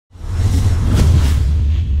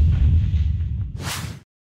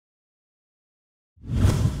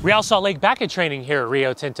Real Salt Lake back in training here at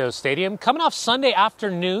Rio Tinto Stadium, coming off Sunday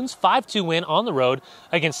afternoon's 5-2 win on the road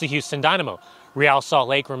against the Houston Dynamo. Real Salt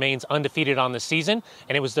Lake remains undefeated on the season,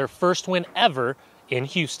 and it was their first win ever in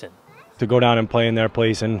Houston. To go down and play in their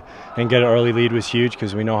place and get an early lead was huge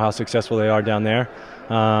because we know how successful they are down there.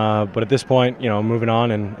 But at this point, moving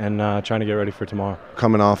on and trying to get ready for tomorrow.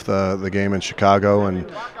 Coming off the game in Chicago and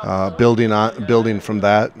building from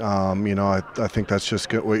that, I think that's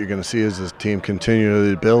just what you're going to see is this team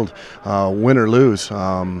continue to build, win or lose.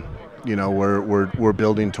 We're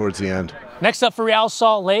building towards the end. Next up for Real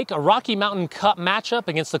Salt Lake, a Rocky Mountain Cup matchup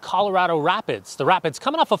against the Colorado Rapids. The Rapids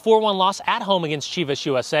coming off a 4-1 loss at home against Chivas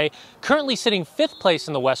USA, currently sitting 5th place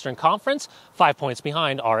in the Western Conference, 5 points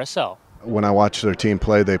behind RSL. When I watch their team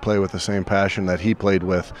play, they play with the same passion that he played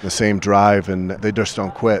with, the same drive, and they just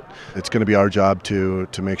don't quit. It's going to be our job to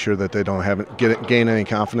make sure that they don't gain any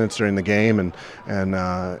confidence during the game, and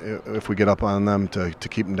if we get up on them, to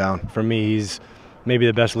keep them down. For me, he's maybe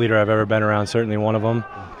the best leader I've ever been around, certainly one of them.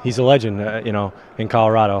 He's a legend, in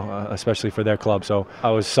Colorado, especially for their club. So I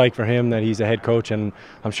was psyched for him that he's a head coach, and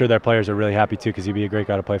I'm sure their players are really happy too because he'd be a great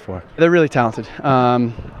guy to play for. They're really talented.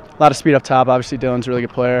 A lot of speed up top. Obviously, Dylan's a really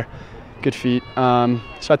good player, good feet. So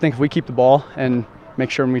I think if we keep the ball and make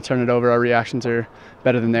sure when we turn it over, our reactions are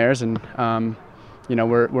better than theirs, and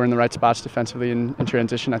we're in the right spots defensively in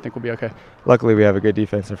transition, I think we'll be okay. Luckily, we have a good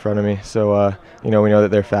defense in front of me. So, we know that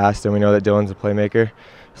they're fast and we know that Dylan's a playmaker.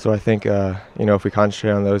 So I think, if we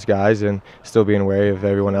concentrate on those guys and still being wary of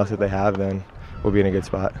everyone else that they have, then we'll be in a good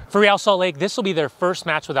spot. For Real Salt Lake, this will be their first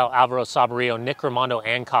match without Alvaro Saborio, Nick Raimondo,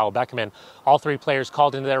 and Kyle Beckerman. All 3 players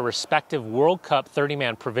called into their respective World Cup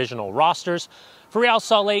 30-man provisional rosters. For Real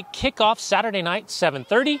Salt Lake, kickoff Saturday night,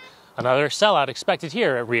 7:30. Another sellout expected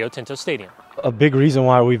here at Rio Tinto Stadium. A big reason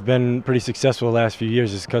why we've been pretty successful the last few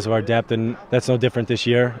years is because of our depth, and that's no different this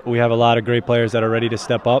year. We have a lot of great players that are ready to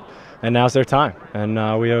step up, and now's their time.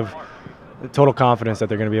 And we have total confidence that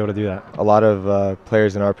they're going to be able to do that. A lot of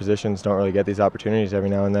players in our positions don't really get these opportunities every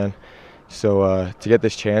now and then. So to get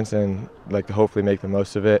this chance and to hopefully make the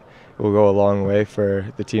most of it, it will go a long way for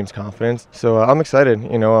the team's confidence. So I'm excited.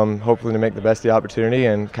 I'm hoping to make the best of the opportunity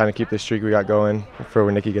and kind of keep this streak we got going for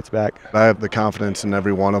when Nicky gets back. I have the confidence in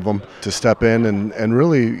every one of them to step in and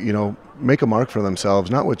really, make a mark for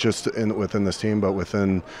themselves, not within this team, but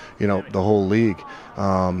within, the whole league.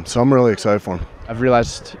 So I'm really excited for them. I've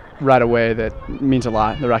realized right away that it means a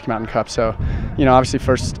lot, the Rocky Mountain Cup. So, obviously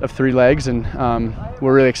first of 3 legs, and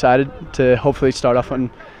we're really excited to hopefully start off on,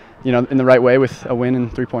 in the right way with a win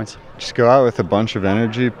and 3 points. Just go out with a bunch of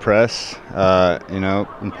energy, press,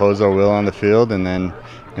 impose our will on the field, and then,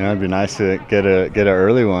 it'd be nice to get an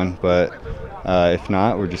early one, but if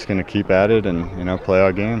not, we're just going to keep at it and, play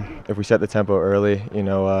our game. If we set the tempo early,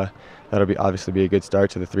 that'll obviously be a good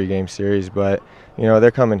start to the 3-game series. But,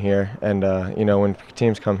 they're coming here. And, when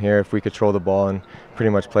teams come here, if we control the ball and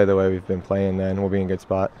pretty much play the way we've been playing, then we'll be in good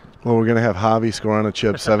spot. Well, we're going to have Javi score on a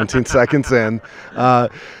chip 17 seconds in.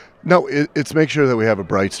 No, it's make sure that we have a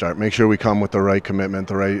bright start. Make sure we come with the right commitment,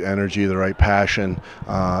 the right energy, the right passion,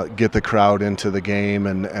 get the crowd into the game,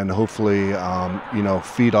 and hopefully,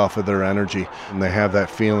 feed off of their energy. And they have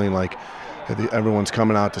that feeling like everyone's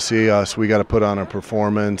coming out to see us. We got to put on a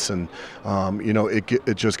performance, and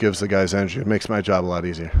it just gives the guys energy. It makes my job a lot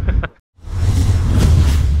easier.